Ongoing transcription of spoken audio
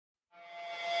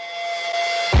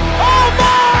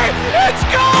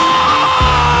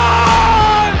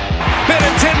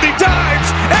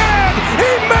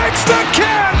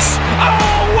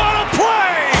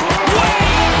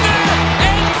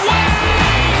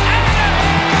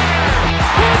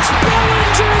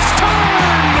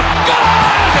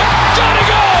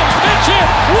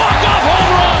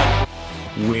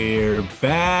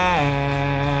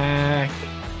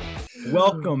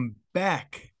Welcome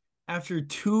back after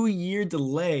 2 year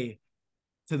delay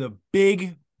to the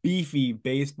Big Beefy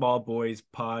Baseball Boys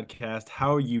podcast.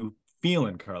 How are you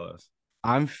feeling, Carlos?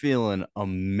 I'm feeling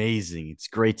amazing. It's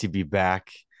great to be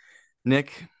back.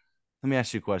 Nick, let me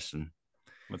ask you a question.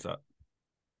 What's up?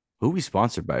 Who we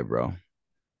sponsored by, bro?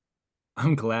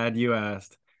 I'm glad you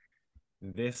asked.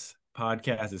 This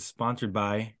podcast is sponsored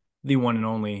by the one and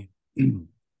only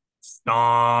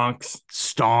Stonks.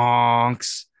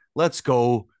 Stonks. Let's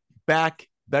go back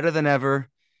better than ever.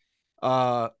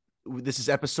 Uh this is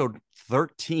episode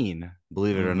 13,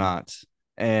 believe it or Mhm. not.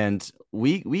 And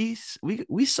we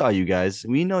saw you guys.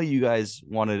 We know you guys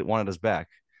wanted us back.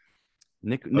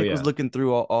 Nick Oh Nick was yeah. looking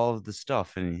through all of the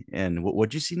stuff and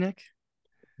what'd you see, Nick?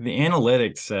 The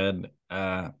analytics said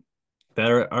that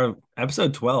our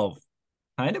episode 12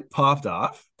 kind of popped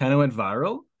off, kind of went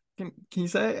viral. Can you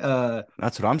say?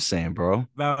 That's what I'm saying, bro.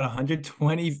 About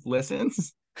 120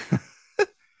 listens. It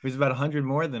was about 100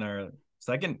 more than our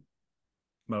second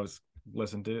most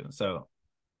listened to. So,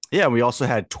 Yeah, we also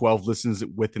had 12 listens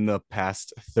within the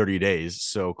past 30 days.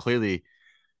 So clearly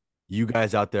you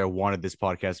guys out there wanted this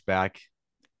podcast back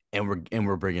and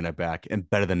we're bringing it back and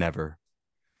better than ever.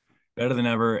 better than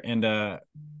ever. And,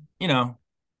 you know,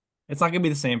 it's not going to be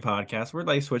the same podcast. We're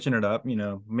like switching it up,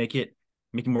 make it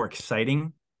more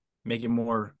exciting, make it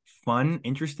more fun,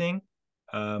 interesting.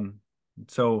 Um,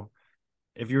 so,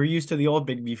 if you're used to the old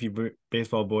Big Beefy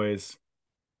Baseball Boys,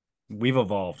 we've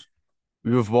evolved.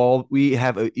 We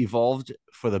have evolved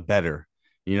for the better.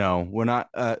 We're not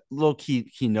little key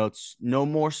notes, no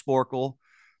more Sporkle.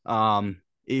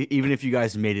 Even if you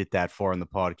guys made it that far in the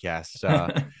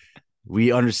podcast,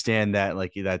 we understand that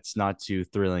like that's not too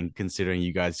thrilling considering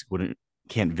you guys wouldn't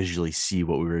can't visually see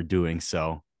what we were doing.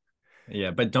 So,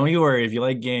 Yeah, but don't you worry. If you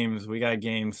like games, we got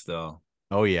games still.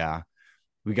 oh yeah,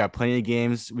 we got plenty of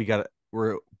games.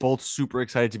 We're both super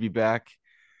excited to be back.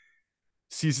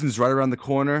 Season's right around the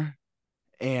corner.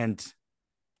 And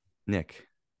Nick,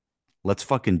 let's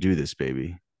fucking do this,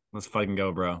 baby. Let's fucking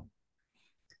go, bro.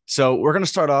 So we're gonna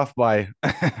start off by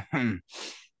I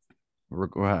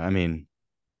mean,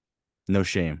 no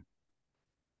shame.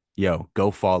 Yo,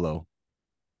 Go follow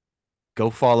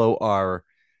our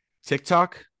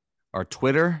TikTok, our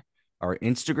Twitter, our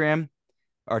Instagram.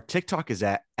 Our TikTok is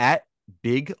at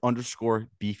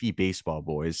big_beefy baseball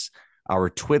boys. Our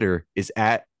Twitter is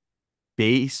at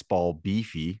baseball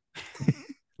beefy.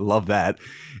 Love that.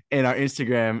 And our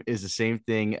Instagram is the same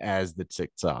thing as the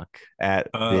TikTok at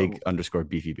Uh,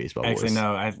 big_beefy baseball Actually, boys.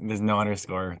 no, there's no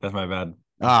underscore. That's my bad.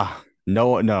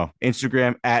 No.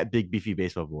 Instagram at big beefy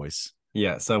baseball boys.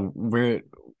 Yeah, so we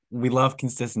love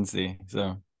consistency.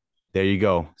 So There you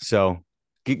go. So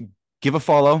give a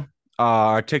follow.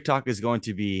 Our TikTok is going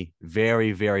to be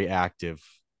very, very active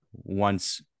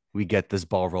once we get this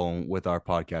ball rolling with our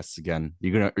podcasts again.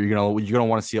 You're gonna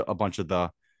want to see a bunch of the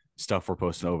stuff we're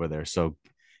posting over there. So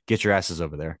get your asses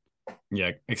over there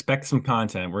yeah, expect some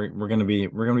content. We're gonna be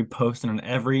posting on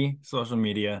every social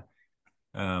media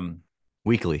um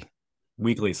weekly.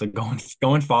 weekly. So go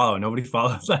and follow. Nobody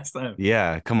followed last time.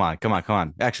 Yeah, come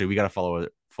on. Actually, we got a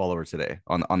follower today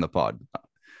on the pod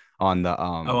on the Oh,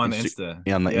 on the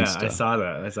Insta. on the Yeah, I Insta. saw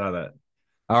that. I saw that.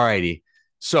 All righty.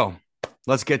 So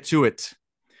let's get to it.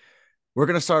 We're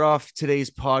gonna start off today's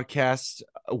podcast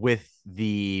with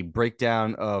the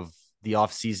breakdown of the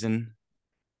off season,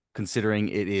 considering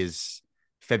it is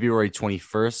February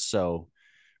 21st. So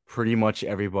pretty much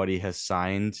everybody has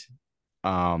signed.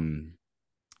 Um,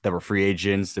 that were free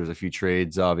agents. There was a few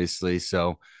trades, obviously.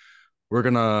 So we're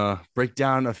gonna break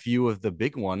down a few of the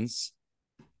big ones.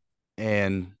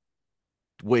 And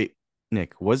wait,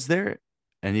 Nick, was there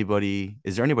anybody?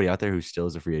 Is there anybody out there who still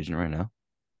is a free agent right now?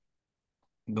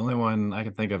 The only one I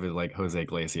can think of is like Jose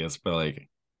Iglesias, but like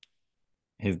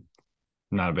he's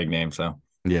not a big name. So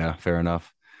Yeah, fair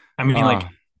enough. I mean, Uh, like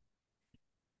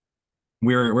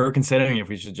we're considering if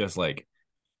we should just like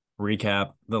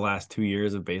recap the last 2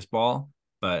 years of baseball,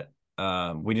 but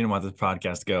we didn't want this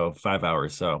podcast to go 5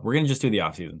 hours, so we're gonna just do the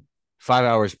off season. 5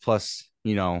 hours plus.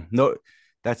 No,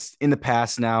 that's in the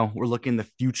past now. We're looking in the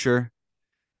future.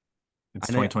 It's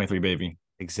I know 2023, baby.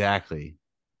 exactly.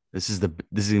 This is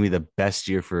gonna be the best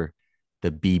year for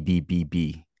the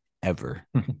BBBB ever.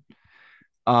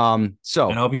 And So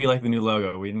I hope you like the new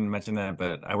logo. We didn't mention that,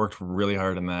 but I worked really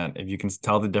hard on that. If you can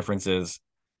tell the differences,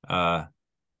 uh,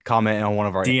 comment on one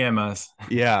of our DM us.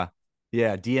 Yeah.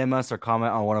 Yeah. DM us or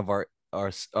comment on one of our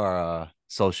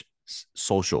socials.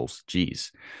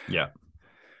 Jeez. Yeah,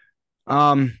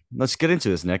 Let's get into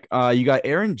this, Nick. You got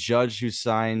Aaron Judge who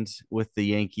signed with the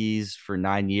Yankees for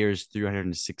 9 years,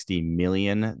 360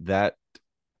 million. That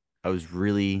I was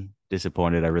really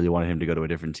disappointed. I really wanted him to go to a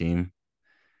different team.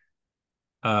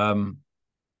 Um,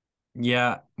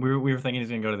 yeah, we were thinking he's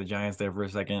gonna go to the Giants there for a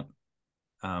second.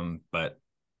 But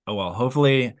oh well.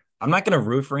 Hopefully, I'm not gonna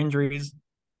root for injuries,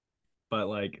 but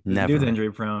like the dude's Never.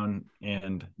 injury prone,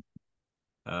 and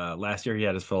last year he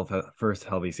had his first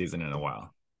healthy season in a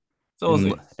while. So we'll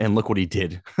And see. and look what he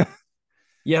did.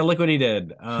 Yeah, look what he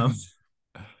did.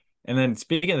 And then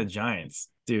speaking of the Giants,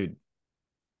 dude,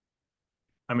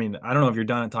 I mean, I don't know if you're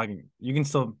done talking. You can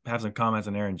still have some comments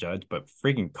on Aaron Judge, but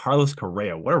freaking Carlos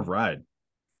Correa, what a ride.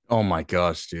 Oh my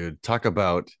gosh, dude. Talk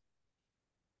about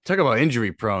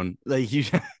injury prone. Like you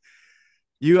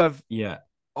you have Yeah.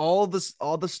 all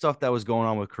the stuff that was going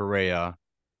on with Correa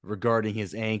regarding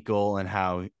his ankle and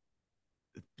how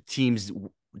teams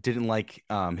didn't like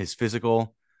his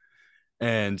physical,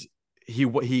 and he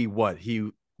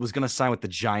was gonna sign with the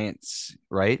Giants,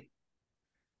 right?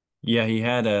 Yeah, he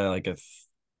had a like a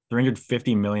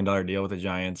 $350 million deal with the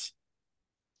Giants.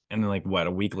 And then like what,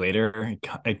 a week later,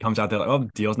 it comes out that like, oh,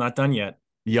 deal's not done yet.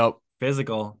 Yup.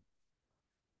 Physical.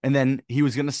 And then he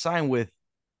was gonna sign with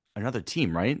another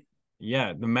team, right?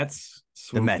 Yeah, the Mets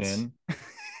The swooped Mets. in.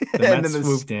 The and Mets then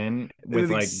swooped in and then with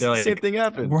the like they're same like, thing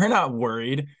happened. we're not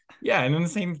worried. Yeah, and then the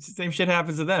same shit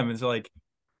happens to them. And so like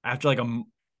after like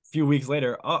few weeks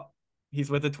later, oh, he's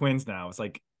with the Twins now. It's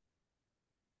like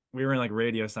we were in like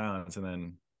radio silence, and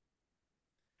then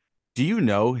Do you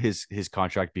know his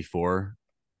contract before?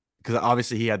 Because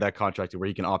obviously he had that contract where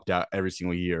he can opt out every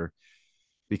single year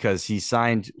because he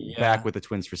signed back yeah, with the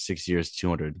Twins for 6 years,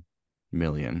 200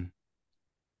 million.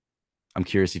 I'm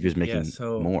curious if he was yeah. making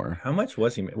So more. how much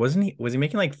was he? Was he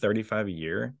making like 35 a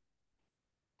year?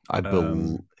 I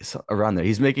believe Um, around there.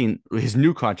 He's making his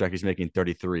new contract. He's making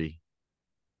 33.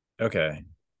 okay,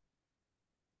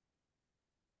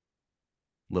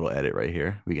 Little edit right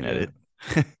here. We can yeah, edit.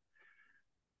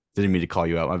 Didn't mean to call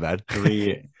you out. My bad.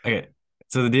 three. Okay,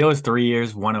 so the deal is 3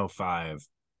 years, 105.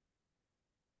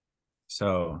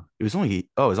 So It was only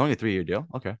a 3 year deal.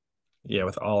 Okay. yeah,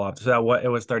 with all options, so that what it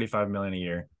was 35 million a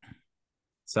year.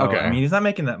 So I Okay. mean, he's not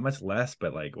making that much less,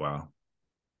 but like, wow,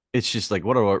 It's just like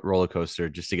what a roller coaster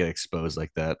just to get exposed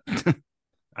like that.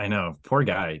 I know, poor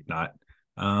guy. Not,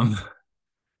 um,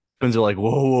 Twins are like, whoa,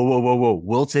 whoa, whoa, whoa, whoa.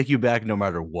 We'll take you back no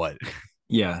matter what.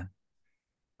 yeah.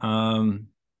 Um,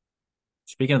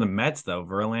 Speaking of the Mets, though,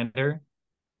 Verlander,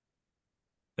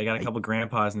 they got a Like couple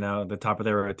grandpas now at the top of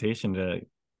their rotation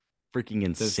freaking to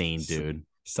insane, dude.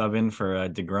 sub in for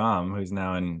DeGrom, who's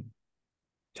now in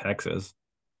Texas.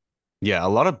 Yeah, a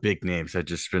lot of big names have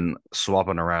just been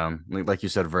swapping around. Like you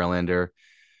said, Verlander.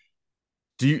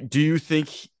 Do you think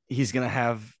he's gonna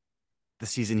have the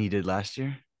season he did last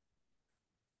year?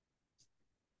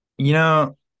 You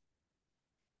know,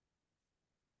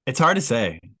 it's hard to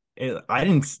say. I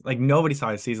didn't like nobody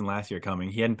saw his season last year coming.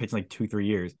 He hadn't pitched in like 2, 3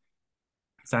 years.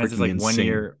 Signs this Freaking like one insane.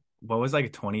 year. What was like a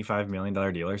 $25 million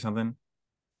deal or something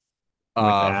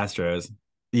with the Uh Astros,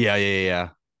 yeah.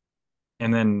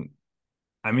 and then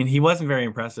I mean he wasn't very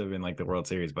impressive in like the World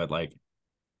Series, but like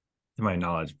to my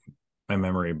knowledge, my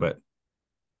memory, but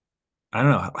I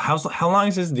don't know how long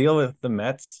is this deal with the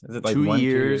Mets? Is it like Two 1, 2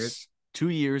 years? years, 2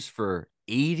 years for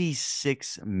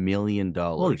 $86 million.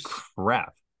 Holy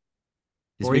crap.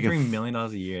 He's making $43 million a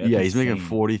year. That's yeah, he's making insane.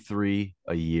 43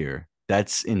 a year.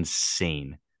 That's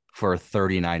insane for a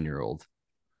 39-year-old.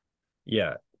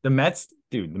 Yeah. The Mets,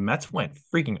 dude, the Mets went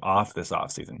freaking off this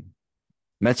offseason.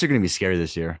 Mets are gonna be scary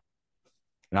this year,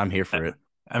 and I'm here I for it.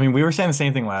 I mean, we were saying the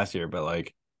same thing last year, but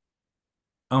like,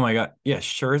 oh my God. Yeah,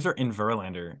 Scherzer and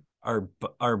Verlander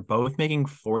are both making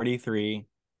 43,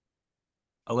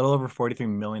 a little over $43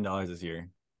 million this year.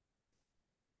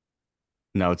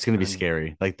 No, it's gonna be And then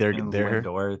scary. Like they're and they're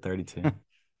Lindor 32.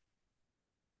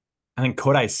 I think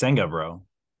Kodai Senga, bro.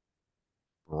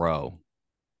 bro.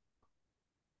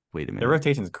 Wait a Their minute.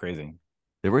 rotation is crazy.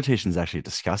 The rotation is actually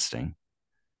disgusting.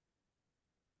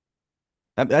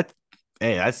 That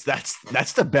hey, that's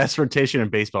the best rotation in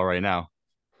baseball right now.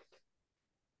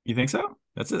 You think so?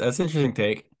 That's an interesting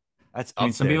take. That's I mean,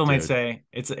 up some there, people might dude. say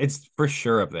it's for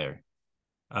sure up there.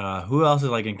 Who else is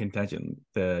like in contention?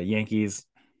 The Yankees,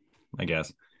 I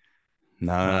guess.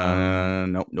 No,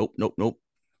 Um, nope.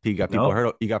 You got people no,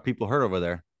 hurt. You got people hurt over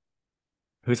there.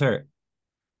 who's hurt?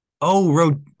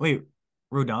 Oh, wait,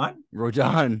 Rodon?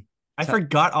 Rodon, I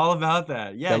forgot all about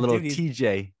that. Yeah, that little dude,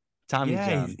 TJ, Tommy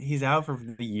yeah, he's John. he's out for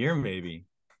the year maybe.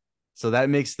 So that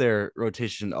makes their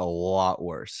rotation a lot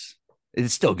worse.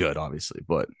 It's still good, obviously,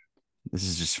 but this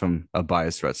is just from a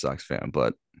biased Red Sox fan.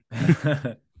 But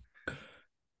I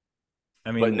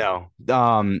but mean, no,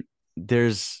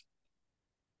 there's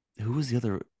who was the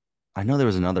other? I know there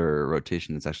was another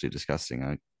rotation that's actually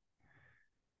disgusting.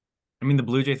 I mean, the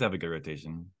Blue Jays have a good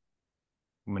rotation.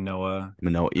 Manoa,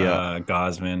 Manoa, yeah.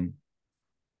 Gosman.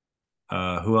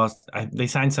 Who else? They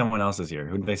signed someone else this year.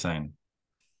 Who did they sign?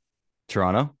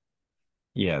 Toronto.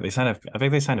 Yeah, they signed I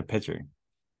think they signed a pitcher.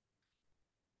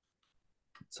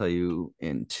 Tell you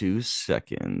in 2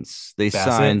 seconds. They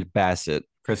Bassett, signed Bassett.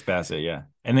 Chris Bassett. Yeah,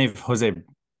 and they've Jose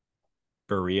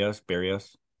Barrios.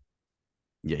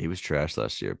 Yeah, he was trash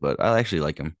last year, but I actually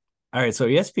like him. All right, so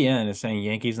ESPN is saying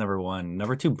Yankees number one,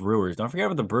 number two Brewers. Don't forget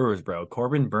about the Brewers, bro.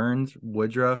 Corbin Burns,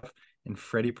 Woodruff, and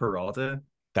Freddie Peralta.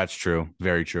 That's true.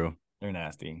 Very true. They're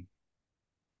nasty.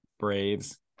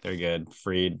 Braves, they're good.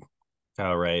 Freed,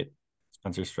 Kyle Wright,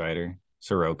 Spencer Strider,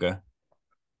 Soroka.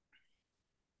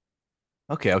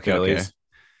 Okay, okay, okay. Phillies,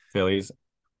 Phillies,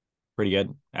 pretty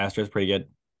good. Astros, pretty good.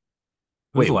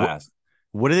 Who's Wait, last?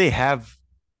 what do they have?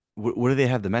 What do they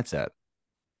have the Mets at?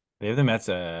 They have the Mets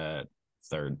at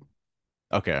third.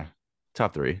 Okay,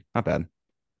 top three. Not bad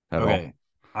at all. Okay,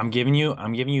 I'm giving you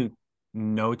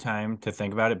no time to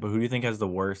think about it. But who do you think has the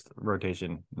worst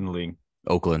rotation in the league?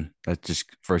 Oakland. That's just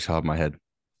first off my head.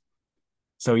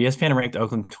 So ESPN ranked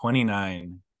Oakland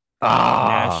 29,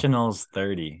 Ah, Nationals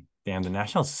 30. Damn, the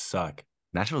Nationals suck.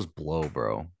 Nationals blow,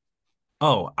 bro.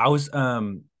 Oh, I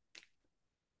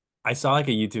saw like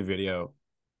a YouTube video.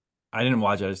 I didn't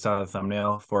watch it. I just saw the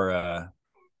thumbnail for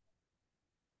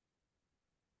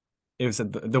it was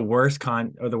the worst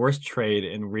the worst trade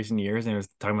in recent years, and it was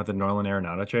talking about the Norland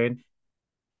Arenado trade.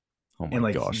 Oh my And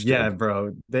like, gosh, yeah, dude.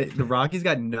 bro, the Rockies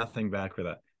got nothing back for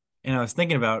that. And I was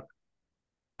thinking about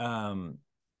um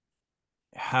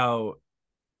how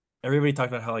everybody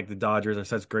talked about how like the Dodgers are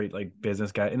such great like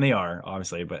business guys, and they are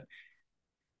obviously, but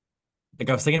like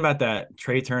I was thinking about that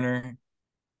Trey Turner,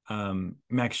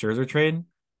 Max Scherzer trade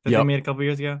that they Yep, made a couple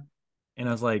years ago, and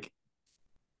I was like,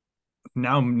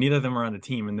 now neither of them are on the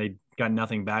team, and they got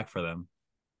nothing back for them.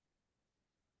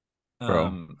 bro.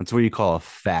 Um, That's what you call a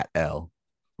fat L.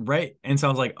 right, and so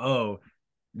I was like, oh,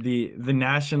 the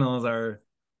Nationals are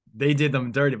they did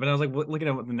them dirty, but I was like, looking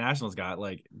at what the Nationals got,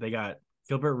 like they got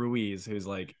Gilbert Ruiz, who's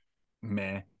like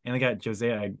meh, and they got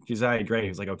Josiah Gray,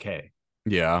 who's like okay.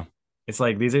 Yeah. It's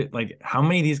like these are like how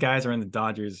many of these guys are in the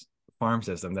Dodgers farm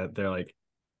system that they're like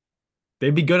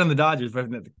they'd be good on the Dodgers, but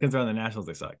because they're on the Nationals,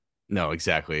 they suck. No,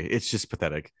 exactly. It's just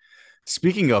pathetic.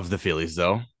 Speaking of the Phillies,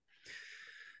 though,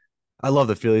 I love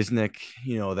the Phillies, Nick.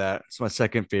 You know that. It's my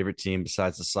second favorite team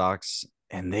besides the Sox.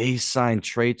 And they signed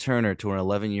Trey Turner to an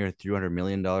 11-year, $300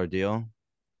 million deal.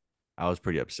 I was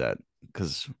pretty upset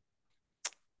because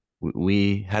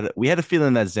we had a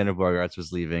feeling that Xander Bogaerts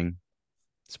was leaving.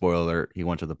 Spoiler alert, he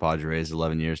went to the Padres,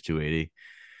 11 years, 280.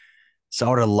 So I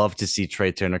would have loved to see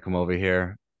Trey Turner come over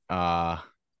here. Uh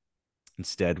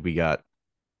Instead, we got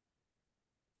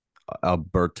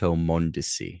Alberto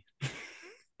Mondesi.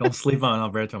 Don't sleep on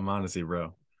Alberto Mondesi,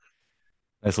 bro.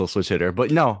 Nice little switch hitter.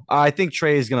 But no, I think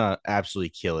Trey is gonna absolutely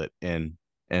kill it in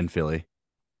Philly.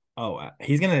 Oh,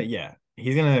 he's gonna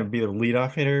be the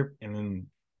leadoff hitter, and then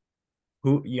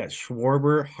who you got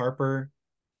Schwarber, Harper,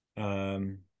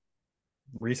 um,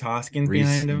 Reese Hoskins Reese,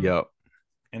 behind him, yep.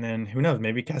 and then who knows?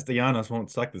 Maybe Castellanos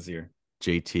won't suck this year.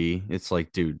 JT. It's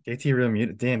like, dude, JT really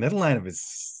muted. Damn, that lineup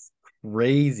is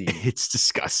crazy. it's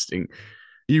disgusting.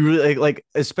 You really like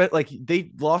especially like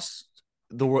they lost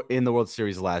in the World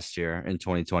Series last year in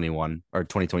 2021 or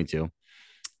 2022.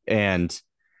 And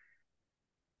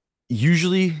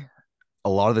usually a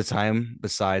lot of the time,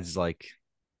 besides like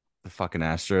the fucking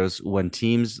Astros, when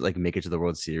teams like make it to the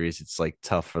World Series, it's like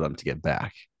tough for them to get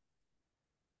back.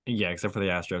 Yeah, except for the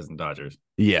Astros and Dodgers.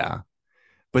 Yeah.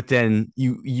 But then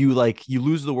you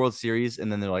lose the World Series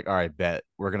and then they're like, all right, bet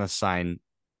we're gonna sign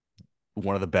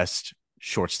one of the best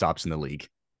shortstops in the league.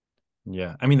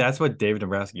 Yeah, I mean that's what David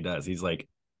Dombrowski does. He's like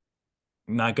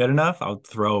not good enough. I'll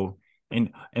throw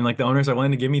and like the owners are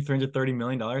willing to give me $330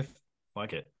 million.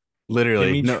 Fuck it. Give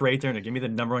Literally. me No, Trey Turner. Give me the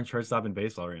number one shortstop in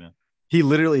baseball right now. he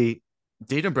literally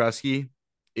Dave Dombrowski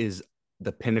is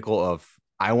the pinnacle of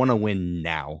I want to win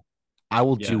now. I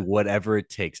will do Yeah, whatever it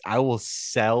takes. I will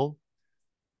sell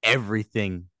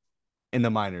everything in the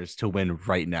minors to win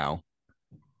right now.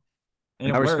 and And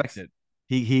it I respect works. it.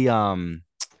 He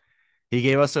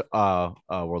gave us a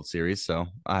World Series, so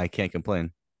I can't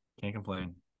complain. Can't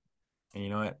complain. And you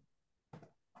know what?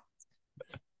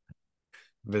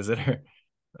 Visitor.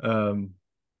 Um,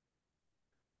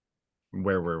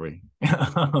 where were we?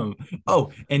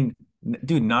 Oh, and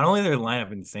dude, not only their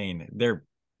lineup insane, their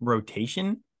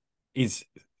rotation is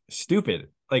stupid.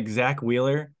 Like Zach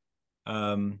Wheeler,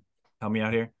 help me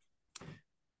out here.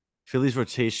 Phillies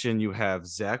rotation, you have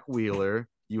Zach Wheeler,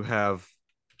 you have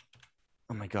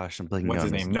oh my gosh, I'm blanking What's on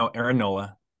his this. name? No, Aaron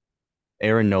Nola.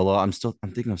 Aaron Nola. I'm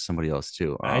thinking of somebody else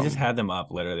too. I just had them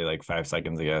up literally like 5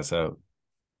 seconds ago. So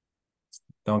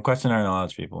don't question our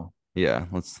knowledge, people. Yeah,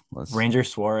 let's Ranger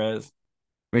Suarez,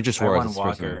 Ranger Suarez Taiwan is the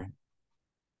first name. Walker,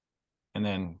 and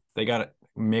then they got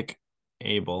Mick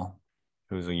Abel,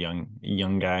 who's a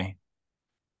young guy.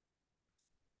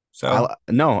 So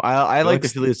I it like the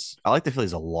looks, Phillies. I like the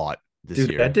Phillies a lot this dude,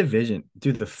 that year. division,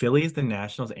 dude, the Phillies, the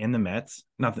Nationals, and the Mets.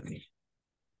 Not the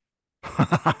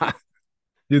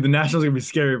Dude, the Nationals are gonna be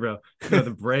scary, bro. No,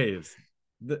 the Braves.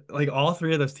 Like all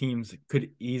three of those teams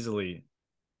could easily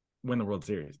win the World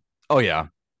Series. Oh yeah.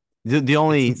 The It's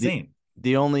only insane.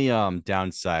 the only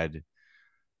downside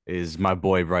is my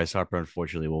boy Bryce Harper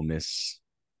unfortunately will miss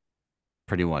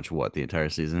pretty much what the entire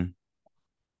season.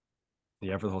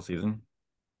 Yeah, for the whole season.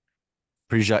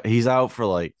 Pretty sure he's out for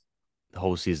like the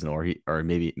whole season, or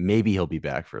maybe he'll be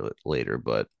back for later,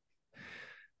 but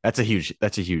that's a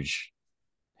huge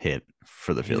hit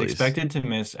for the He's Phillies. expected to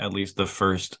miss at least the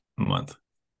first month.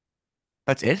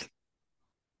 That's it.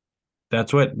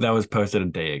 That was posted a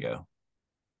day ago.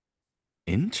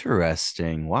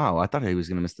 Interesting. Wow, I thought he was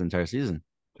gonna miss the entire season.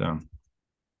 So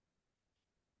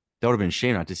That would have been a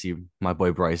shame not to see my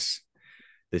boy Bryce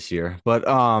this year. But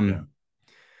yeah.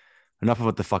 enough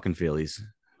about the fucking Phillies.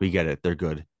 We get it. They're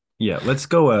good. Yeah, let's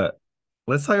go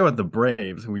let's talk about the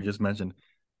Braves, who we just mentioned,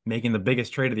 making the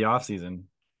biggest trade of the offseason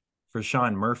for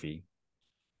Sean Murphy.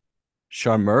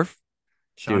 Sean Murph,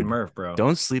 Sean dude, Murph, bro.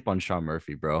 don't sleep on Sean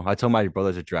Murphy, bro. I told my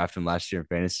brother to draft him last year in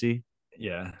fantasy,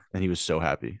 Yeah. and he was so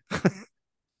happy.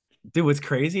 Dude, what's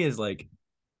crazy is like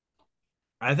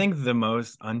I think the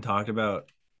most untalked about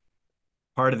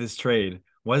part of this trade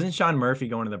wasn't Sean Murphy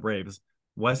going to the Braves,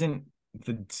 wasn't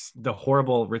the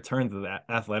horrible return that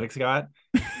the Athletics got.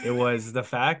 It was the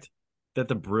fact that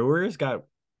the Brewers got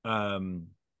um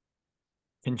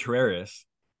Contreras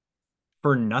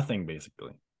for nothing,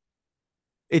 basically.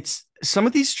 It's some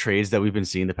of these trades that we've been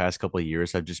seeing the past couple of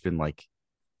years have just been like,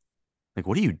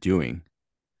 what are you doing?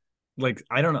 Like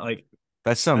I don't know, like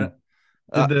That's uh, some.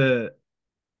 did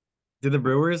Uh, the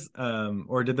Brewers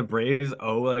or did the Braves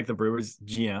owe like the Brewers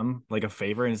GM like a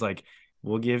favor and it's like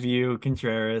we'll give you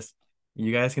Contreras,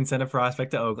 you guys can send a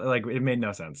prospect to Oakland. Like it made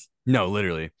no sense. no,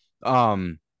 literally.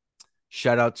 Um,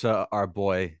 Shout out to our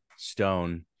boy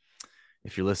Stone.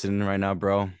 If you're listening right now,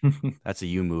 bro, that's a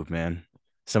you move, man.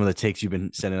 Some of the takes you've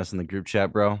been sending us in the group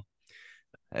chat, bro.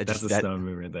 That That's just a that stone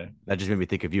move right there. that just made me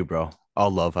think of you, bro.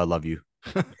 All love, I love you.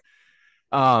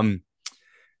 um,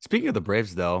 Speaking of the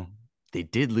Braves, though, they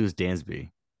did lose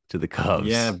Dansby to the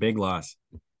Yeah, Cubs. big loss.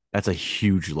 That's a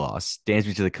huge loss.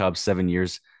 Dansby to the Cubs, 7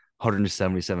 years,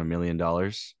 $177 million.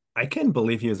 I couldn't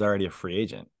believe he was already a free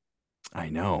agent. I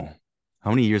know. How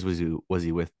many years was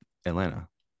he with Atlanta?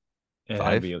 It had to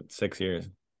 5? be 6 years.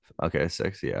 Okay,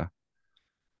 6. Yeah,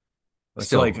 So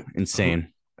still like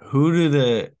insane. who do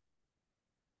the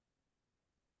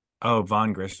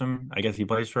Von Grissom? I guess he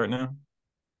plays for it now.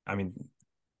 I mean,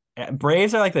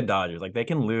 Braves are like the Dodgers. Like they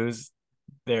can lose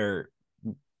their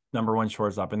number one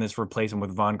shortstop and this replace him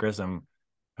with Von Grissom,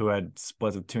 who had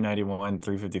splits of 291,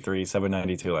 353,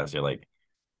 792 last year. Like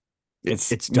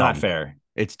it's It's not dumb. fair.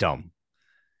 It's dumb.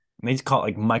 And they just call it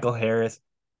like Michael Harris,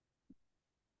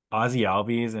 Ozzy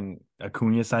Albies, and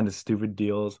Acuna signed to stupid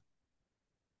deals.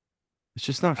 It's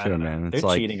just not I fair, don't know. man. They're It's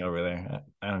like cheating over there.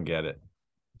 I don't get it.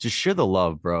 just share the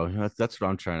love, bro. That's what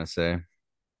I'm trying to say.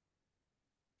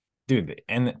 Dude,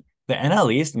 and the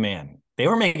NL East, man, they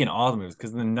were making all the moves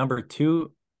because the number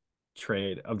two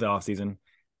trade of the offseason,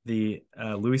 the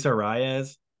Luis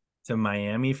Arias to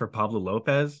Miami for Pablo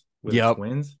Lopez with the Yep.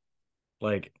 Twins.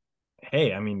 Like,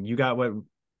 hey, I mean, you got what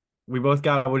we both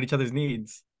got what each other's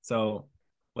needs. So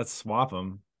let's swap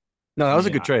them. No, that I was a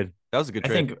mean, good trade. That was a good I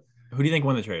trade. think who do you think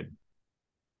won the trade?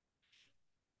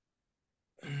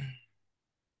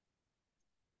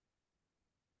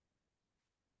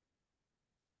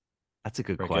 That's a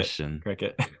good Cricket. question.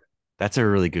 Cricket. That's a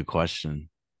really good question.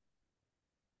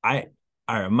 I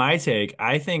all right, my take,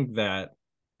 I think that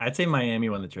I'd say Miami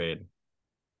won the trade.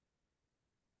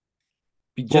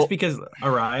 Just Well, because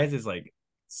Arias is like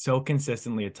so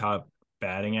consistently a top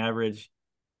batting average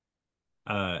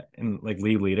and like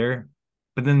league leader.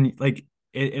 But then like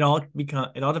it all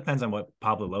depends on what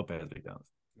Pablo Lopez becomes.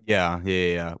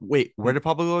 yeah. Wait, where did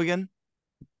Pablo go again?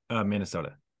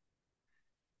 Minnesota.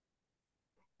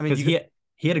 I mean, Because you could.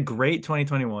 he had a great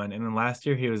 2021 and then last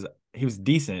year he was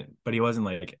decent, but he wasn't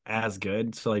like as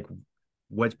good. So like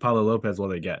which Pablo Lopez will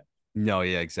they get? No,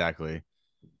 yeah, exactly.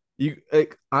 You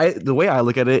like I the way I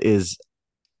look at it is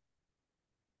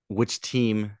which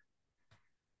team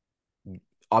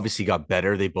obviously got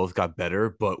better. They both got better,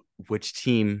 but which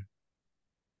team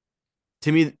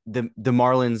to me the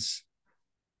Marlins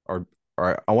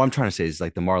or what I'm trying to say is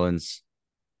like the Marlins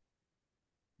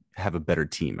have a better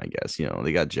team, I guess.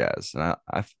 They got Jazz, and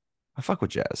I fuck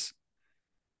with Jazz.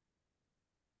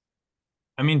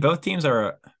 I mean, both teams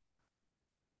are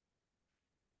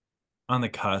on the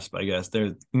cusp, I guess.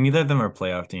 They're neither of them are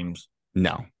playoff teams.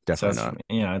 No, So definitely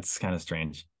it's not. it's kind of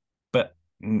strange. But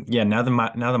yeah, now the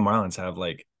Marlins have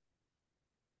like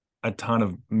a ton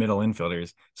of middle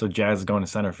infielders. So Jazz is going to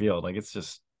center field. Like it's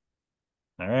just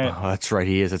all right. Oh, that's right.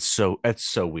 He is. That's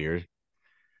so weird.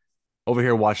 Over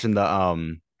here watching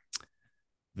the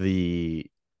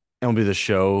MLB The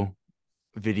Show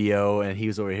video, and he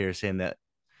was over here saying that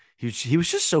he was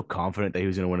just so confident that he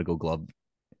was going to win a Gold Glove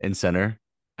in center.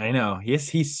 I know.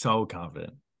 He's so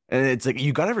confident. And it's like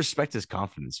you gotta respect his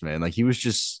confidence, man. Like he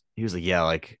was like, yeah,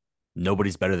 like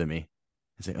nobody's better than me.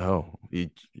 It's like, oh, you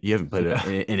haven't played Yeah.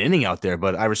 an inning out there,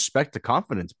 but I respect the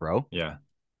confidence, bro. Yeah.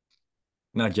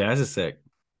 No, Jazz is sick.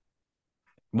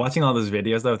 Watching all those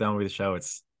videos though with MLB The Show,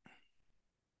 it's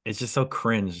just so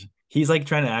cringe. He's like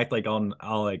trying to act like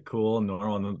all like cool and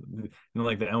normal, and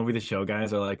like the MLB The Show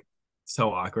guys are like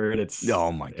so awkward.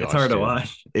 Oh my It's gosh, hard to dude.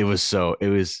 watch. It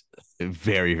was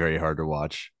very, very hard to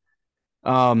watch.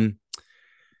 Um,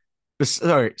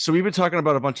 sorry. So we've been talking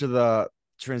about a bunch of the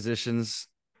transitions.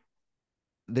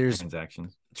 There's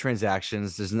Transactions.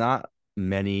 transactions. There's not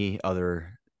many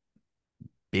other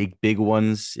big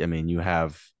ones. I mean, you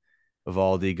have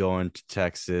Evaldi going to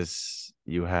Texas.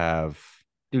 You have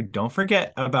Dude, don't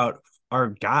forget about our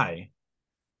guy,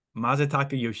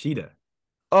 Masataka Yoshida.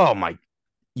 oh my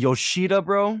Yoshida,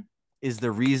 bro, is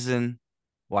the reason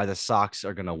why the Sox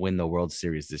are gonna win the World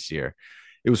Series this year.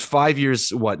 It was 5 years,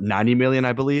 what, 90 million,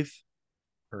 I believe.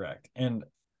 Correct. And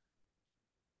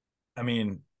I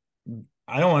mean,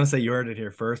 I don't want to say you heard it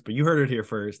here first, but you heard it here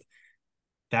first.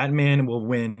 That man will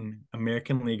win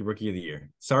American League Rookie of the Year.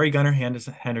 Sorry, Gunnar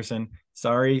Henderson.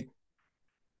 Sorry.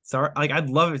 Like I'd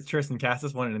love if Tristan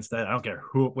Cassis won it instead. I don't care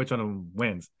which one of them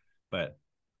wins, but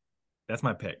that's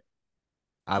my pick.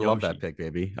 I love that Yoshi. pick,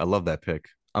 baby. I love that pick.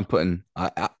 I'll put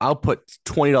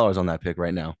 $20 on that pick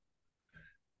right now.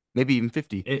 Maybe even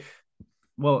 50. It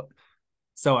well,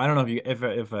 so I don't know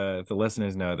if the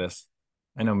listeners know this.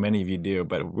 I know many of you do,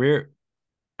 but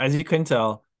as you can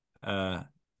tell, uh,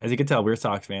 we're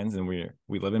Sox fans and we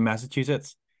live in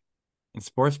Massachusetts, and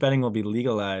sports betting will be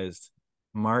legalized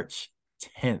March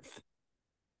 10th.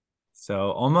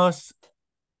 So almost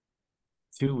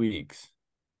 2 weeks.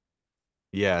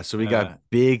 Yeah, so we got Uh,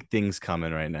 big things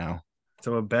coming right now.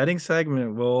 so a betting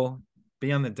segment will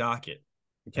be on the docket.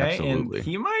 Okay, and Absolutely.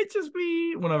 he might just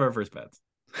be one of our first bets.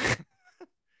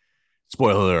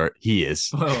 Spoiler alert, he is.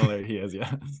 Spoiler alert, he is,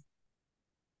 yeah.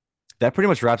 That pretty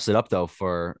much wraps it up though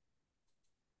for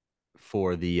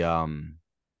the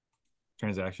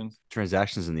Transactions.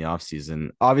 transactions in the off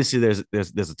season. Obviously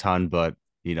there's a ton, but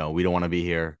we don't want to be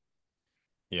here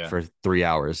Yeah. for 3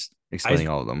 hours explaining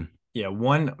I all of them. Yeah,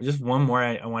 just one more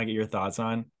I want to get your thoughts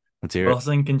on. Let's hear it.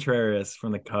 Wilson Contreras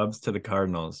from the Cubs to the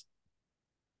Cardinals.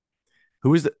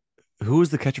 Who is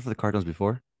the catcher for the Cardinals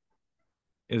before?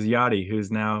 Is Yachty, who's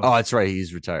Oh, now that's right.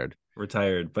 He's retired.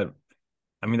 retired. But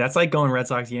I mean, that's like going Red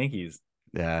Sox Yankees.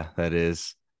 Yeah, that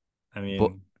is. I But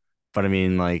mean, but I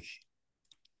mean, like,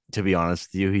 to be honest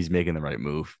with you, he's making the right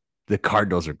move. The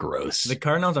Cardinals are the gross.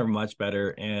 Cardinals are much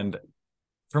better. And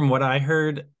from what I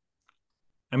heard,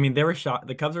 I mean,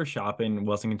 the Cubs were shopping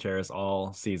Wilson Contreras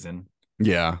all season.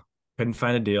 Yeah. Couldn't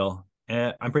find a deal.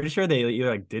 And I'm pretty sure they either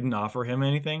like didn't offer him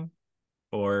anything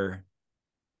or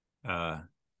uh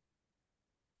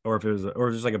or if it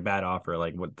was just like a bad offer,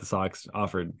 like what the Sox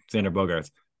offered Xander Bogaerts.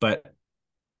 But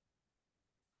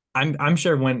I'm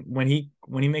sure when he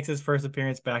makes his first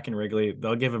appearance back in Wrigley,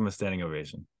 they'll give him a standing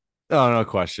ovation. Oh, no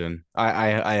question.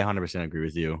 I 100% agree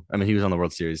with you. I mean, he was on the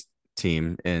World Series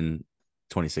team in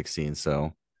 2016,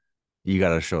 so you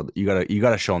gotta show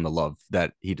him the love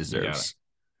that he You got it. deserves.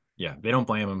 Yeah, they don't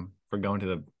blame him for going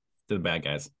to the bad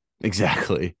guys.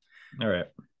 Exactly. All right.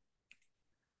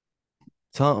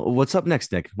 So what's up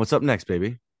next, Nick? What's up next,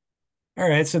 baby? All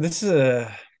right. So this was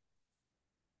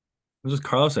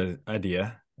Carlos'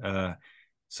 idea.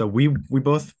 So we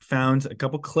both found a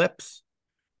couple clips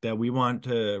that we want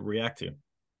to react to.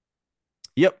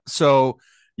 Yep. So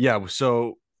yeah,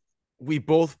 so we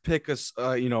both pick a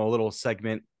little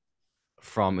segment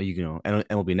from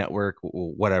MLB Network,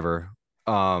 whatever,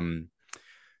 and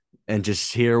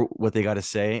just hear what they got to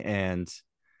say, and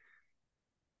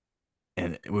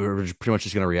we were pretty much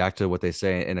just gonna react to what they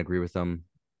say and agree with them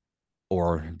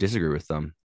or disagree with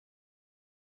them.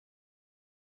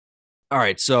 All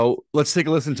right, so let's take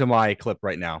a listen to my clip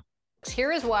right now.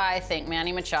 Here is why I think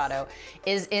Manny Machado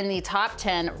is in the top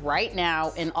 10 right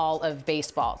now in all of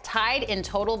baseball. Tied in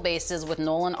total bases with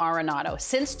Nolan Arenado.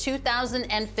 Since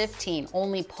 2015,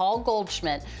 only Paul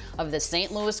Goldschmidt of the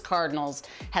St. Louis Cardinals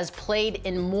has played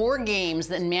in more games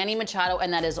than Manny Machado,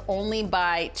 and that is only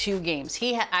by 2 games.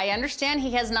 I understand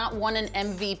he has not won an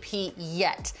MVP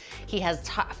yet. He has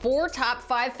 4 top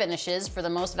 5 finishes for the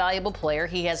most valuable player.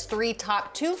 He has 3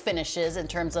 top 2 finishes in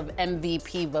terms of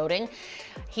MVP voting.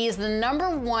 He is the number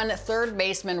 1 third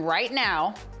baseman right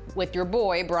now with your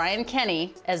boy, Brian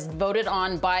Kenny, as voted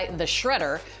on by the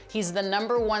Shredder. He's the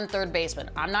number 1 third baseman.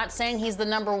 I'm not saying he's the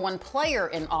number 1 player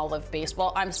in all of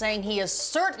baseball. I'm saying he is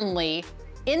certainly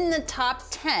in the top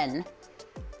 10,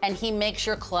 and he makes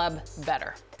your club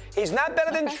better. He's not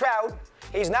better than Trout.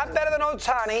 He's not better than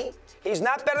Ohtani. He's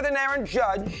not better than Aaron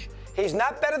Judge. He's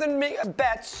not better than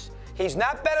Betts. He's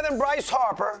not better than Bryce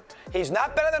Harper. He's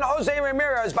not better than Jose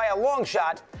Ramirez by a long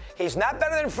shot. He's not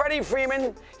better than Freddie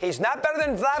Freeman. He's not better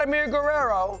than Vladimir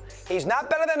Guerrero. He's not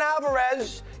better than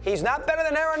Alvarez. He's not better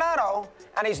than Arenado.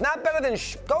 And he's not better than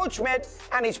Goldschmidt.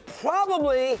 And he's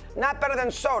probably not better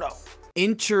than Soto.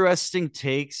 Interesting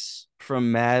takes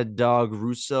from Mad Dog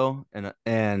Russo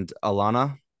and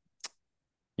Alana.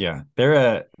 Yeah, they're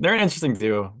an interesting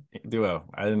duo.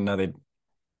 I didn't know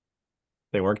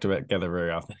they work together very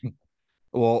often.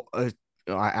 Well,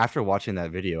 after watching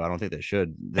that video, I don't think they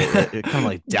should. They kind of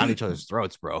like down each other's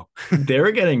throats, bro. They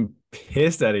were getting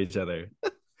pissed at each other.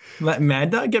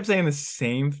 Mad Dog kept saying the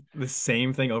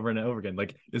same thing over and over again.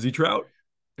 Like, is he Trout?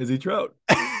 Is he Trout?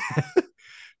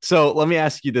 So let me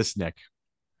ask you this, Nick.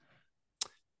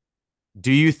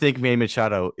 Do you think Manny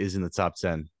Machado is in the top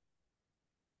 10?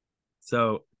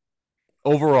 So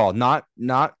overall, not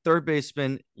third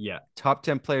baseman, yeah, top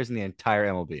 10 players in the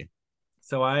entire MLB.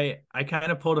 So I kind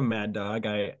of pulled a Mad Dog.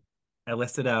 I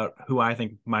listed out who I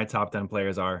think my top 10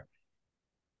 players are.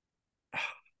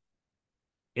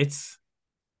 It's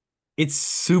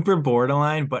super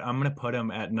borderline, but I'm gonna put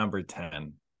him at number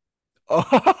 10.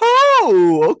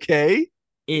 Oh, okay.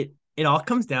 It all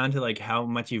comes down to like how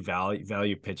much you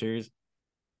value pitchers.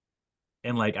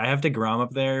 And like I have DeGrom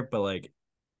up there, but like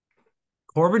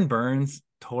Corbin Burns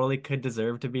totally could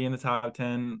deserve to be in the top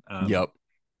 10. Yep.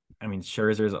 I mean,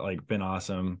 Scherzer's like been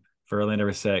awesome. Verlander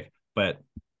was sick, but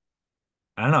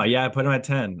I don't know. Yeah, I put him at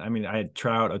 10. I mean, I had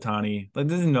Trout, Ohtani. Like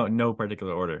this is no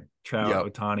particular order.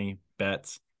 Trout, Ohtani,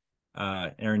 Betts,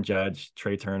 Aaron Judge,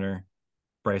 Trey Turner,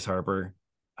 Bryce Harper,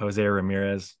 Jose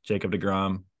Ramirez, Jacob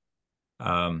DeGrom,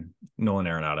 Nolan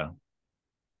Arenado.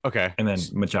 Okay. And then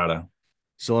Machado.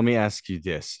 So let me ask you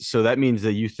this. So that means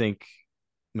that you think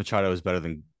Machado is better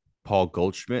than Paul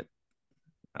Goldschmidt?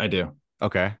 I do.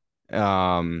 Okay.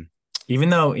 Even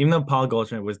though Paul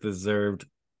Goldschmidt was deserved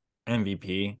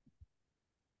MVP,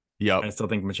 yep, I still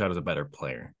think Machado's a better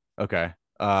player. Okay.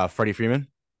 Freddie Freeman?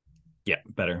 Yeah,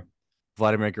 better.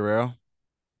 Vladimir Guerrero?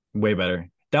 Way better.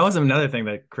 That was another thing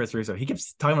that Chris Russo, he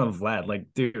keeps talking about Vlad. Like,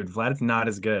 dude, Vlad's not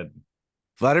as good.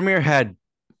 Vladimir has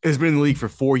been in the league for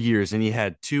 4 years, and he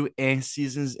had 2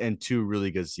 seasons and 2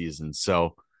 really good seasons.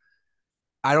 So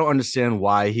I don't understand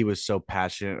why he was so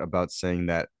passionate about saying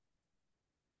that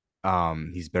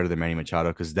he's better than Manny Machado,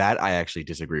 because that I actually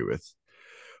disagree with.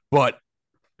 But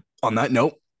on that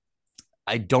note,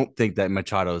 I don't think that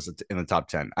Machado is in the top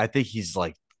 10. I think he's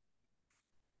like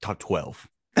top 12.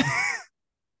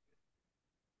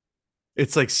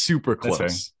 It's like super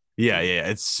close. Yeah.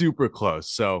 It's super close.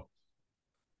 So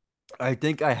I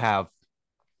think I have,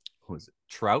 who was it?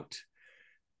 Trout,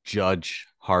 Judge,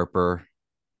 Harper,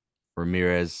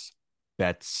 Ramirez,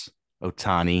 Betts,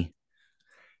 Ohtani,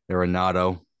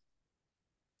 Arenado,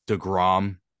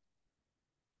 DeGrom,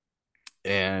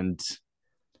 and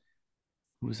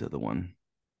who was the other one?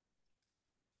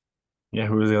 Yeah,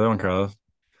 who was the other one, Carlos?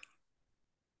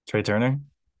 Trey Turner.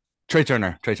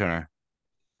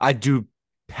 I do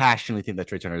passionately think that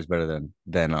Trey Turner is better than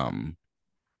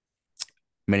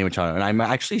Manny Machado, and I'm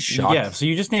actually shocked. Yeah, so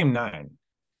you just named 9.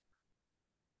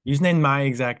 You just named my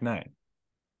exact 9.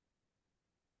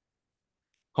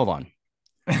 Hold on.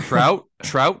 Trout,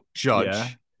 Judge, yeah.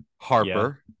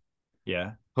 Harper,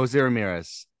 yeah, Jose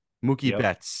Ramirez, Mookie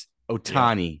Betts,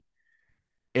 Ohtani,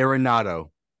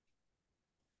 Arenado,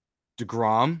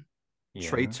 DeGrom,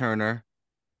 Trey Turner,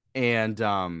 and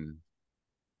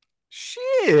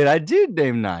shit, I did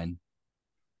name 9.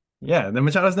 Yeah, then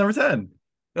Machado's number 10.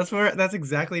 That's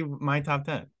exactly my top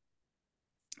 10.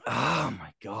 Oh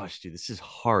my gosh, dude, this is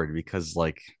hard because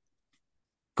like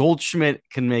Goldschmidt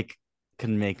can make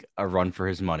a run for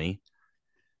his money.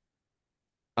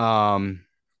 I'm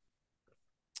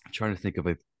trying to think of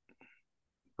it.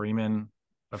 Freeman,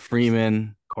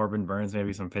 Corbin Burns,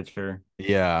 maybe some pitcher,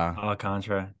 Yeah.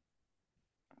 Alcantara.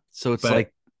 So it's But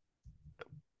like,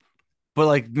 but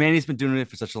like Manny's been doing it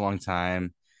for such a long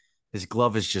time. His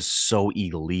glove is just so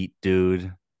elite,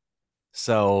 dude.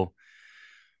 So,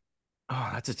 oh,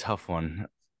 that's a tough one.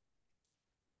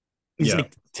 He's yeah,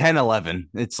 like 10, 11.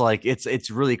 It's like it's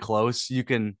really close. You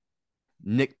can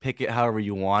nitpick it however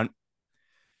you want.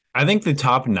 I think the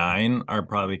top 9 are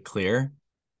probably clear,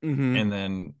 Mm-hmm. and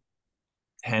then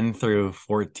 10 through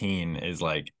 14 is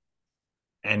like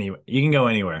you can go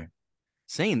anywhere.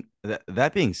 Saying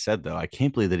that being said, though, I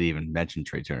can't believe that he even mentioned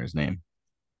Trey Turner's name.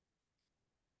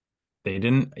 They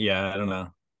didn't. Yeah, I don't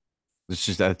know. It's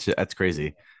just that's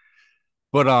crazy.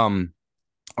 But I mean,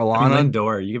 Alana,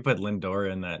 Lindor. You could put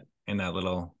Lindor in that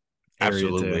little area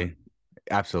too. absolutely,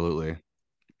 absolutely.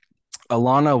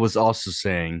 Alana was also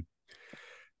saying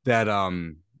that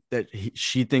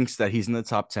she thinks that he's in the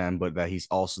top 10, but that he's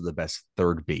also the best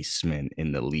third baseman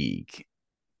in the league.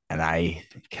 And I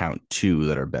count 2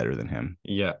 that are better than him.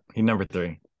 Yeah, he's number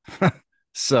 3.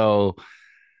 So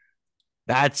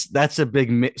that's a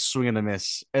big swing and a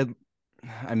miss. And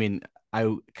I mean,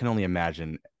 I can only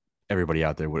imagine everybody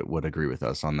out there would agree with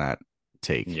us on that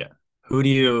take. Yeah. Who do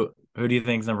you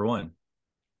think is number 1?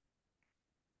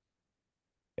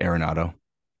 Arenado.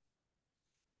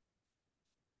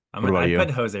 I'd What about you?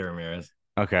 put Jose Ramirez.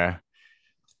 Okay.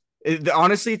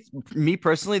 Honestly, me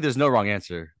personally, there's no wrong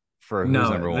answer for who's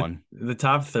number No, 1. the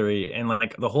top 3 and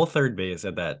like the whole third base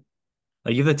at that.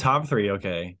 Like if the top 3,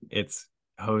 okay, it's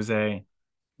Jose,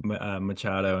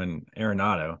 Machado, and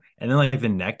Arenado, and then like the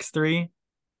next 3,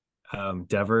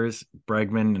 Devers,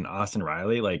 Bregman, and Austin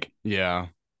Riley. Like Yeah.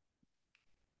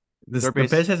 the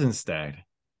pitch hasn't stacked.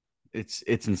 It's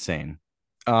insane.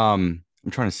 I'm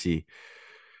trying to see.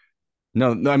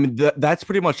 No, I mean that's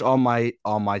pretty much all my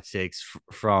takes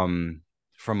from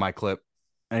my clip.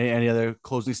 Any other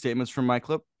closing statements from my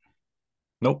clip?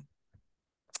 Nope.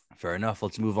 Fair enough.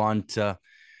 Let's move on to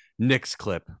Nick's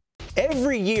clip.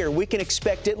 Every year, we can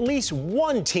expect at least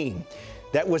one team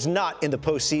that was not in the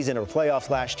postseason or playoffs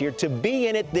last year to be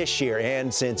in it this year.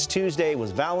 And since Tuesday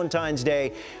was Valentine's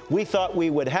Day, we thought we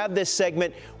would have this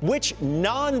segment. Which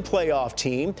non-playoff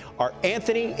team are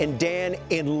Anthony and Dan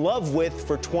in love with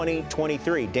for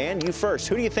 2023? Dan, you first.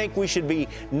 Who do you think we should be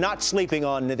not sleeping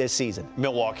on this season?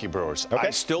 Milwaukee Brewers. Okay.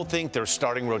 I still think their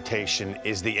starting rotation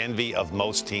is the envy of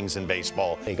most teams in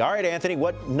baseball. All right, Anthony,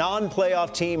 what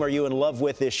non-playoff team are you in love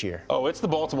with this year? Oh, it's the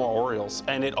Baltimore Orioles,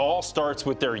 and it all starts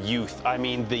with their youth. I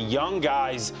mean, the young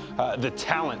guys, the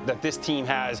talent that this team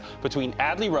has between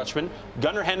Adley Rutschman,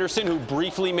 Gunnar Henderson, who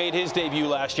briefly made his debut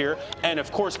last year, and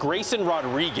of course, Grayson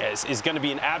Rodriguez is going to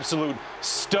be an absolute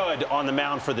stud on the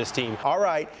mound for this team. All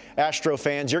right, Astro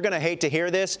fans, you're going to hate to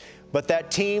hear this, but that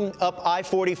team up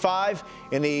I-45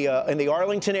 in the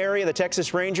Arlington area, the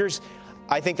Texas Rangers,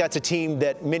 I think that's a team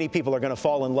that many people are going to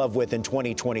fall in love with in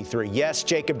 2023. Yes,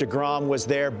 Jacob deGrom was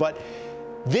there, but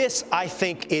this, I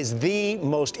think, is the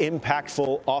most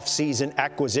impactful offseason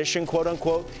acquisition, quote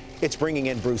unquote. It's bringing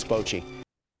in Bruce Bochy.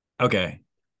 Okay.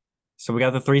 So we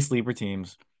got the 3 sleeper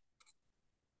teams.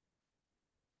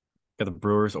 Got the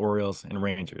Brewers, Orioles, and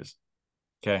Rangers.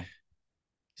 Okay.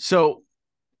 So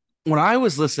when I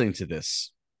was listening to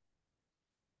this,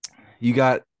 you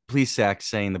got Plesac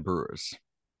saying the Brewers.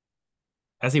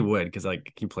 As he would, because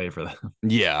like he played for them.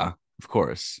 Yeah, of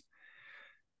course.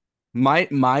 My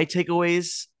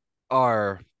takeaways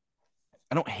are,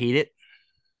 I don't hate it.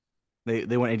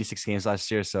 They won 86 games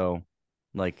last year, so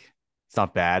like it's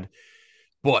not bad.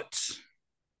 But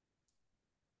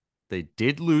they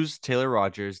did lose Taylor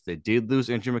Rogers, they did lose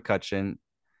Andrew McCutchen,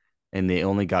 and they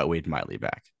only got Wade Miley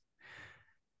back.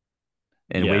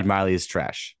 And Yeah. Wade Miley is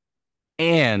trash.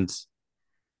 And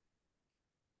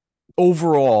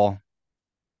overall,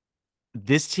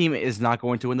 this team is not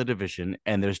going to win the division,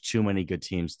 and there's too many good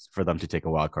teams for them to take a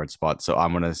wild card spot. So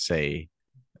I'm going to say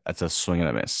that's a swing and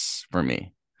a miss for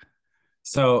me.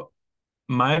 So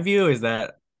my view is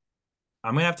that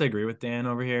I'm going to have to agree with Dan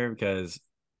over here because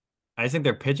I think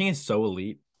their pitching is so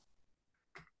elite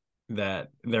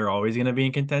that they're always going to be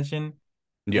in contention.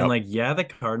 Yeah. And like, yeah, the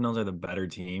Cardinals are the better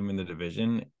team in the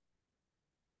division.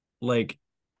 Like,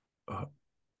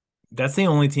 that's the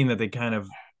only team that they kind of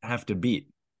have to beat.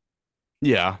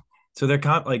 Yeah. So they're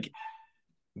probably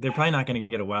not going to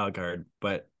get a wild card,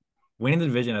 but winning the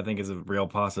division, I think, is a real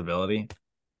possibility.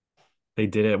 They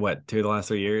did it, 2 of the last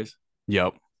 3 years?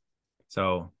 Yep.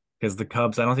 So, because the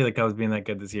Cubs, I don't see the Cubs being that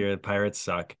good this year. The Pirates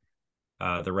suck.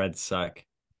 The Reds suck.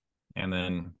 And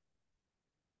then,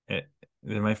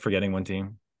 am I forgetting one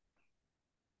team?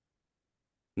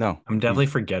 No. I'm definitely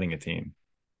forgetting a team.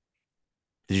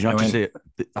 Did you not just say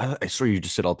it? I swear you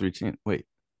just said all 3 teams. Wait.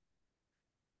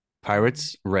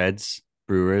 Pirates, Reds,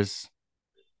 Brewers,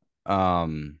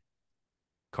 Cardinals,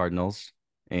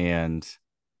 and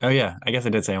Oh yeah, I guess I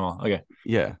did say them all. Okay.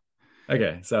 yeah.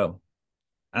 Okay. So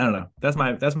I don't know. That's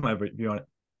my view on it.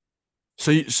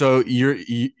 So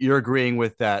you're agreeing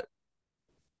with that.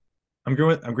 I'm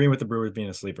agreeing with the Brewers being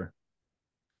a sleeper.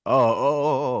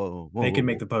 Whoa, They whoa, could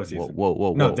make whoa, the whoa, postseason. whoa,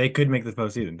 whoa, No, whoa. they could make the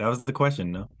postseason. That was the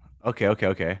question. No.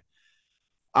 Okay.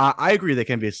 I agree they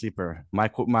can be a sleeper. My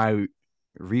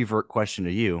revert question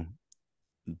to you: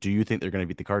 do you think they're going to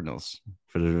beat the Cardinals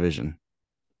for the division?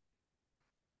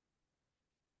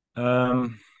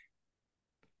 Um,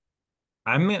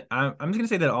 I'm just gonna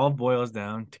say that all boils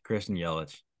down to Christian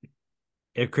Yelich.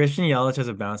 If Christian Yelich has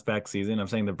a bounce back season, I'm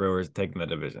saying the Brewers taking the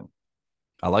division.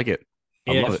 I like it.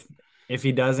 I love it. If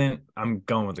he doesn't, I'm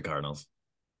going with the Cardinals.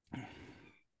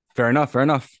 Fair enough.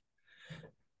 All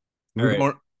We're right,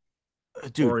 going,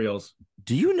 dude. Orioles.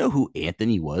 Do you know who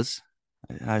Anthony was?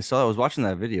 I was watching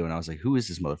that video and I was like, who is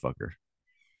this motherfucker?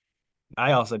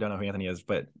 I also don't know who Anthony is,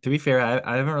 but to be fair,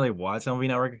 I haven't really watched MLB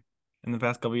Network in the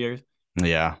past couple of years,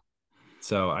 Yeah.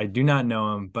 so I do not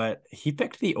know him. But he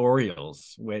picked the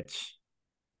Orioles, which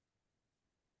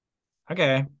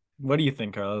okay. What do you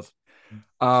think, Carlos?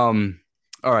 All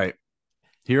right.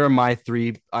 Here are my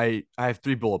three. I have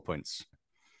 3 bullet points.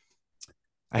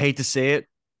 I hate to say it,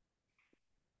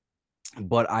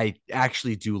 but I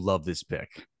actually do love this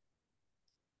pick.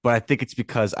 But I think it's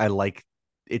because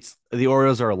it's the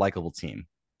Orioles are a likable team.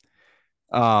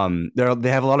 They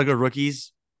have a lot of good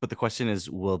rookies, but the question is,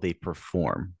 will they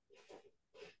perform?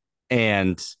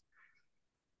 And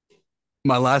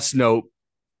my last note,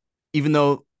 even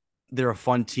though they're a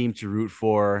fun team to root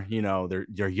for,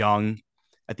 they're young.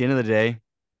 At the end of the day,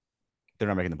 they're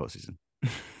not making the postseason.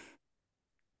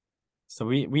 So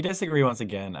we disagree once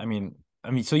again. I mean,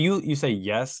 so you say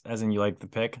yes, as in you like the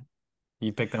pick.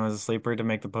 You pick them as a sleeper to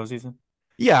make the postseason.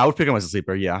 Yeah, I would pick them as a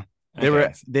sleeper. Yeah,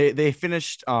 Okay. they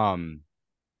finished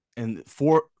in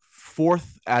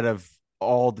fourth out of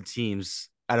all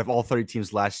 30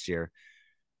 teams last year.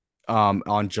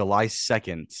 On July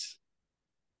 2nd.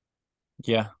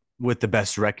 Yeah. With the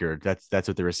best record. That's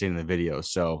what they were saying in the video.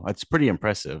 So that's pretty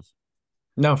impressive.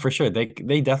 No, for sure. They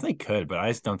definitely could, but I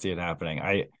just don't see it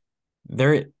happening.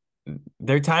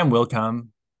 Their time will come.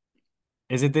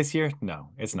 Is it this year?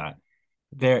 No, it's not.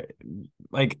 They're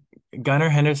like Gunnar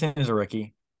Henderson is a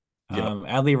rookie. Yep.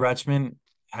 Adley Rutschman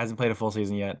hasn't played a full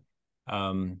season yet.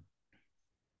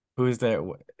 Who's there?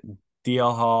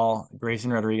 DL Hall,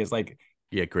 Grayson Rodriguez. Like,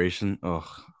 yeah, Grayson. Oh,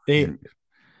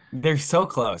 they're so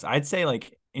close. I'd say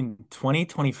like in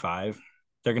 2025,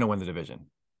 they're gonna win the division.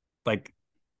 Like,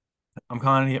 I'm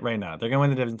calling it right now. They're gonna win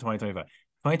the division 2025.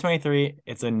 2023,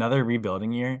 it's another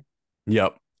rebuilding year.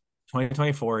 Yep.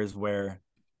 2024 is where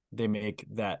they make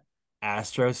that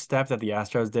Astros step that the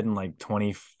Astros did in like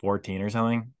 2014 or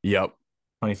something. Yep.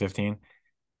 2015.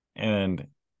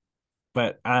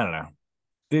 But I don't know.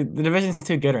 The division's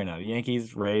too good right now. The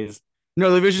Yankees, Rays. No,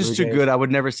 the division's Blue too Jays. good. I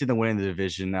would never see them winning the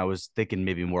division. I was thinking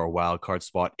maybe more a wild card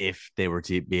spot if they were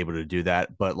to be able to do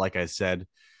that. But like I said,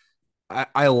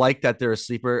 I like that they're a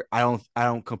sleeper. I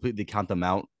don't completely count them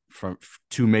out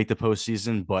to make the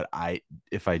postseason, but I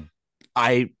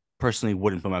personally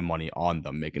wouldn't put my money on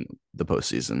them making the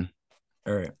postseason.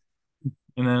 All right.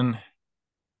 And then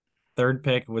third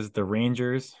pick was the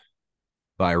Rangers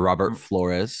by Robert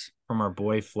Flores from our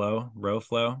boy Flo. What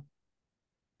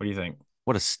do you think?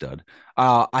 What a stud.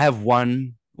 I have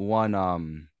one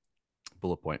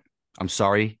bullet point. I'm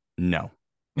sorry. No.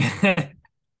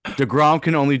 DeGrom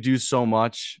can only do so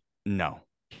much. No.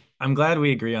 I'm glad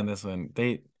we agree on this one.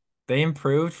 They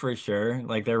improved for sure.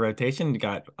 Like their rotation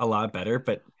got a lot better,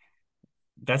 but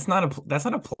that's not a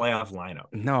playoff lineup.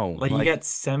 No. Like you got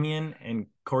Semien and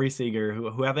Corey Seager,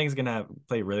 who I think is gonna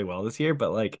play really well this year,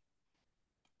 but like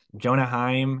Jonah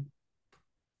Heim,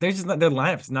 their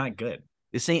lineup's not good.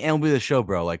 This ain't MLB The Show,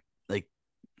 bro. Like,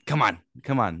 come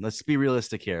on. Let's be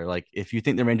realistic here. Like, if you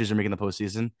think the Rangers are making the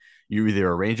postseason, you're either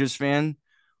a Rangers fan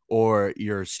or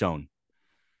you're Stone.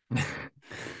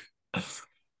 All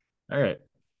right.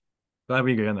 Glad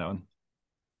we agree on that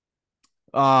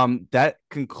one. That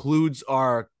concludes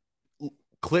our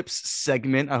clips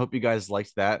segment. I hope you guys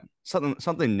liked that.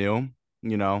 Something new.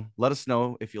 Let us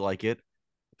know if you like it.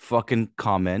 Fucking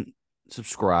comment,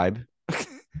 subscribe.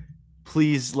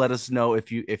 Please let us know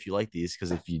if you like these,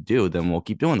 because if you do, then we'll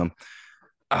keep doing them.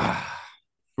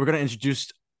 We're gonna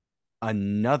introduce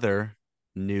another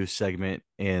new segment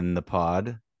in the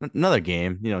pod, another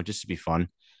game, just to be fun.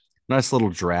 Nice little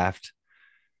draft.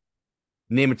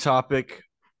 Name a topic.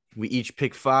 We each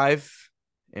pick 5,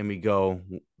 and we go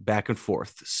back and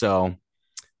forth. So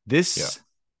this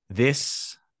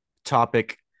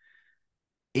topic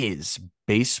is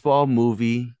baseball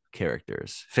movie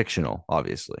characters, fictional,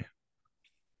 obviously.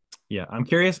 Yeah, I'm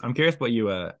curious. I'm curious what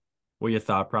your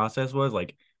thought process was.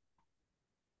 Like,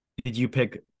 did you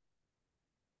pick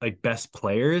like best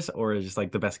players or just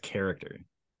like the best character?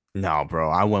 No, bro,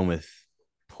 I went with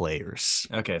players.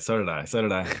 Okay, so did I. So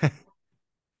did I.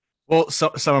 Well,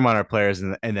 some of mine are players,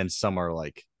 and then some are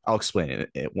like I'll explain it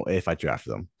if I draft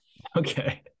them.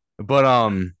 Okay. But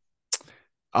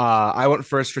I went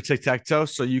first for tic tac toe,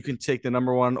 so you can take the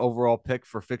number one overall pick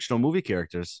for fictional movie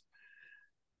characters.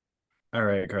 All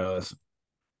right, Carlos.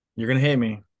 You're gonna hate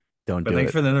me, Don't but do thanks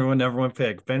it. for the number one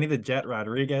pick. Benny the Jet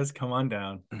Rodriguez, come on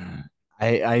down.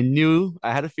 I knew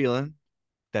I had a feeling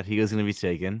that he was going to be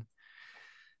taken.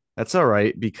 That's all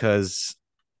right because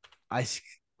I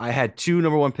I had two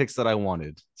number one picks that I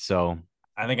wanted. So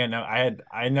I think I know.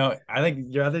 I know. I think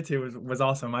your other two was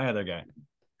also my other guy.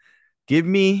 give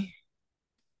me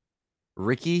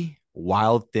Ricky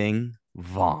Wild Thing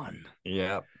Vaughn.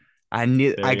 Yep. I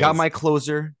he got is. my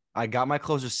closer. I got my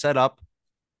closer set up.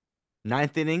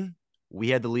 Ninth inning, we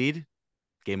had the lead.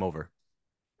 Game over.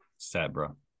 Sad,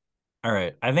 bro. All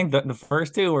right. I think the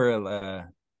first two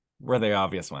were the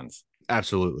obvious ones.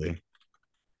 Absolutely.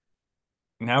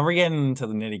 Now we're getting into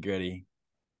the nitty gritty.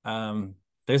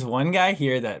 There's one guy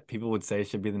here that people would say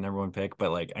should be the number one pick,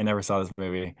 but like I never saw this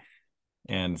movie,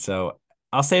 and so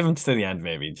I'll save him to the end,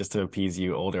 maybe just to appease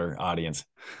you, older audience.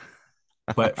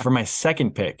 But for my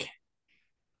second pick,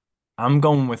 I'm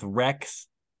going with Rex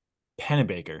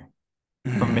Pennebaker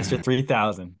from Mr.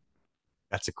 3000.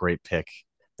 That's a great pick.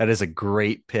 That is a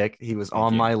great pick. He was Thank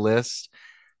on you. my list.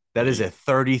 That Thank is you. a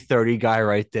 30-30 guy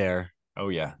right there. Oh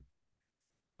yeah,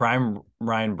 prime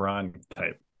Ryan Braun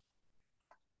type.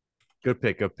 Good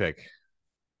pick. Good pick.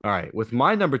 All right. With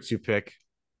my number two pick,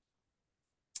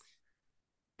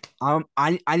 I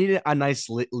need a nice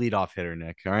leadoff hitter,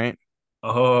 Nick. All right.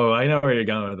 Oh, I know where you're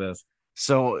going with this.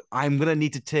 So I'm gonna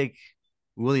need to take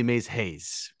Willie Mays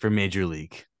Hayes for Major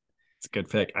League. It's a good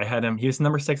pick. I had him. He was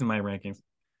number 6 in my rankings.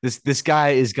 This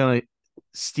guy is gonna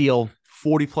steal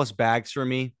 40 plus bags for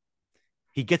me.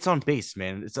 He gets on base,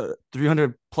 man. It's a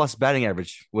 300 plus batting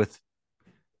average.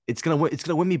 It's gonna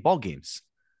win me ball games.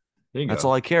 There you That's go.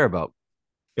 all I care about.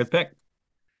 Good pick.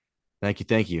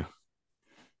 Thank you.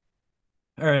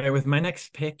 All right, with my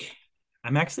next pick,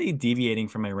 I'm actually deviating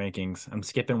from my rankings. I'm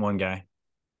skipping one guy.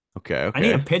 Okay. I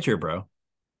need a pitcher, bro.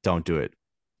 Don't do it.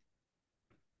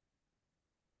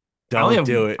 I only Don't have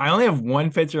do it. I only have one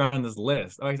pitcher on this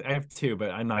list. Oh, I have two,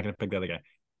 but I'm not gonna pick the other guy.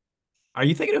 Are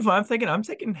you thinking of what I'm thinking? I'm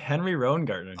taking Henry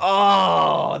Rowengartner.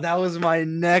 Oh, that was my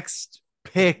next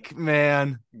pick,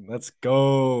 man. Let's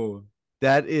go.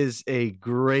 That is a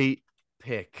great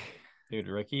pick. Dude,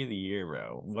 Rookie of the Year,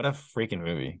 bro. What a freaking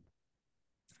movie.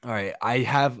 All right. I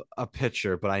have a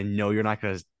pitcher, but I know you're not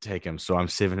going to take him. So I'm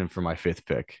saving him for my fifth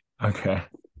pick. Okay.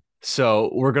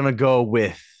 So we're going to go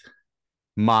with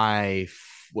my,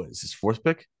 what is this, fourth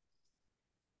pick?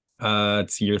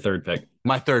 It's your third pick.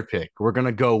 My third pick. We're going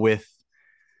to go with,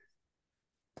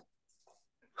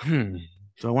 do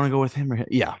I want to go with him or him?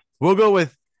 Yeah. We'll go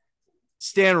with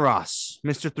Stan Ross,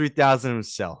 Mr. 3000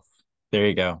 himself. There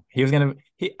you go.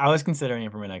 I was considering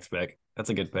him for my next pick. That's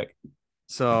a good pick.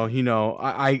 So,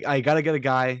 I got to get a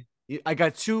guy. I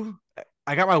got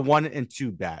my 1 and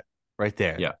 2 bat right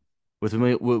there. Yeah. With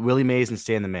Willie Mays and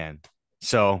Stan the Man.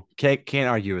 So, can't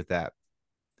argue with that.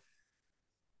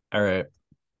 All right.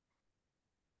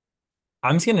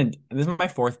 This is my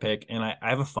fourth pick, and I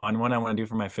have a fun one I want to do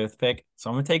for my fifth pick. So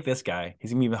I'm going to take this guy.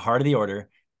 He's going to be the heart of the order.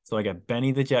 So I got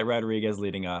Benny the Jet Rodriguez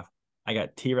leading off. I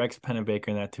got T-Rex Pennebaker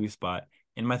in that 2 spot.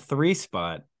 In my 3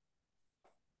 spot,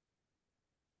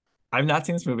 I've not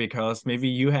seen this movie, Carlos. Maybe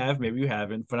you have, maybe you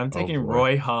haven't, but I'm taking boy.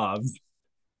 Roy Hobbs.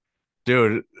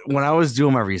 Dude, when I was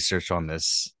doing my research on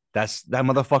this, that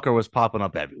motherfucker was popping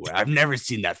up everywhere. I've never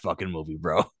seen that fucking movie,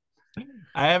 bro.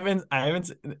 I haven't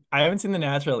seen The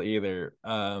Natural either.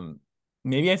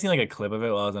 Maybe I've seen like a clip of it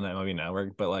while I was on that movie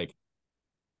network, but like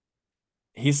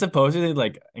he's supposedly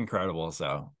like incredible,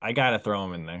 so I gotta throw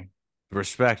him in there.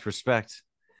 Respect.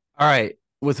 All right.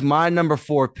 With my number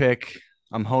 4 pick,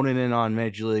 I'm honing in on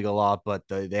Major League a lot, but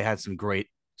they had some great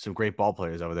ball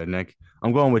players over there, Nick.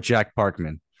 I'm going with Jack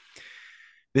Parkman.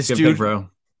 This Good dude, pick, bro.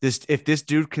 if this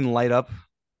dude can light up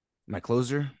my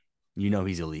closer,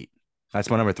 he's elite. That's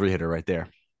my number 3 hitter right there.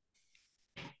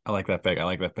 I like that pick.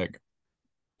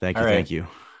 Thank All right. Thank you.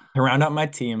 To round out my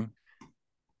team,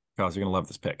 Carlos, you're gonna love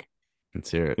this pick.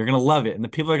 Let's hear it. You're gonna love it, and the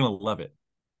people are gonna love it.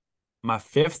 My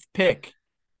 5th pick,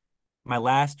 my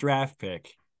last draft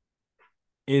pick,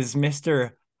 is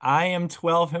Mr. I am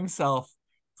 12 himself,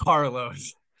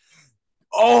 Carlos.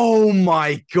 Oh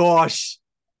my gosh.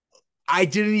 I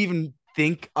didn't even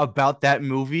think about that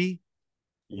movie.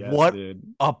 Yes, What dude.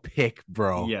 a pick,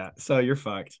 bro. Yeah, so you're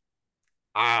fucked.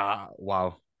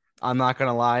 Wow. I'm not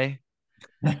gonna lie.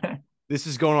 This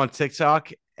is going on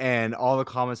TikTok, and all the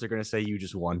comments are gonna say you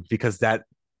just won because that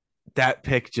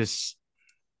pick just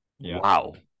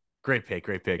wow. Great pick.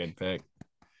 Good pick.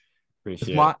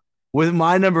 Appreciate With it. with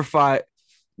my number 5,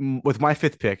 with my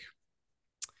 5th pick,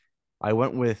 I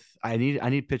went with I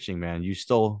need pitching, man. You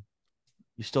stole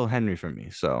Henry from me,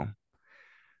 so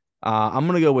I'm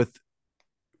gonna go with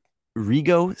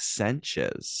Rigo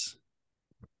Sanchez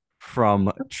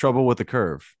from Trouble with the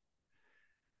Curve.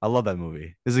 I love that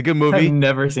movie. It's a good I've movie.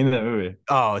 never seen that movie.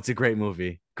 Oh, it's a great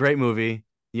movie. Great movie.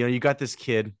 You know, you got this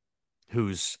kid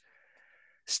who's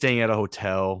staying at a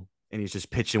hotel and he's just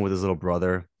pitching with his little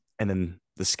brother. And then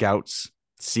the scouts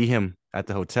see him at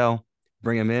the hotel,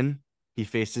 bring him in. He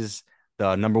faces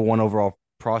the number 1 overall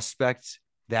prospect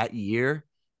that year,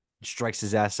 strikes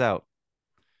his ass out.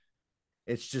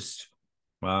 It's just,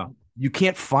 Wow. you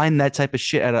can't find that type of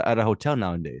shit at a hotel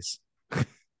nowadays.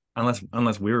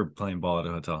 Unless we were playing ball at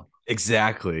a hotel.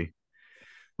 Exactly.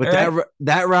 But All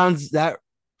that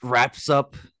wraps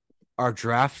up our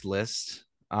draft list.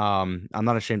 I'm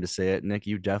not ashamed to say it, Nick.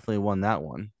 You definitely won that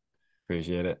one.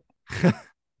 Appreciate it.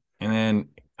 And then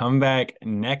come back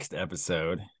next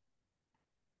episode.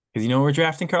 Because you know what we're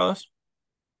drafting, Carlos?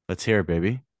 Let's hear it,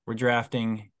 baby. We're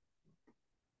drafting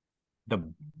the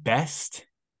best.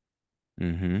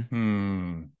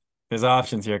 Mm-hmm. There's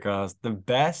options here, Carlos. The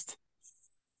best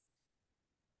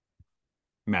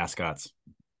mascots.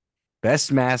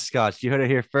 Best mascots. You heard it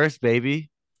here first,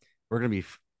 baby. We're gonna be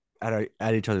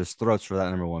at each other's throats for that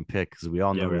number 1 pick because we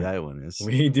all know who that one is.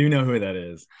 We do know who that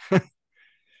is.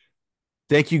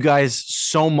 Thank you guys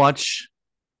so much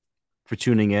for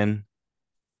tuning in.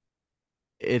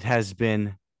 It has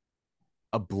been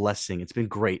a blessing. It's been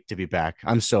great to be back.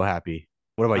 I'm so happy.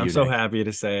 What about you? I'm so Nick? happy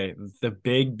to say the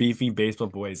big beefy baseball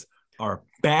boys are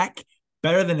back,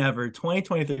 better than ever.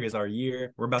 2023 is our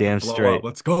year. We're about Damn to blow straight. up.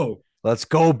 Let's go. Let's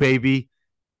go, baby.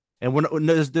 And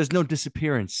there's no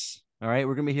disappearance. All right.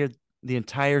 We're going to be here the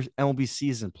entire MLB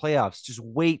season, playoffs. Just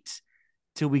wait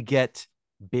till we get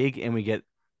big and we get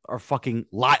our fucking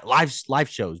live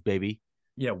shows, baby.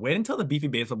 Yeah. Wait until the beefy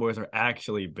baseball boys are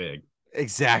actually big.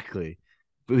 Exactly.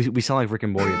 We sound like Rick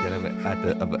and Morty at the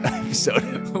end of an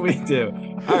episode. We do.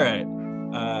 All right.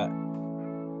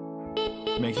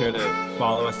 Make sure to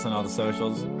follow us on all the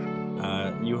socials.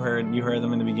 You heard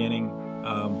them in the beginning.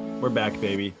 We're back,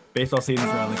 baby. Baseball season's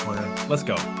around the corner. Let's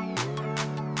go.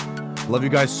 Love you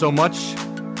guys so much.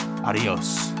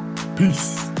 Adios.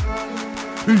 Peace.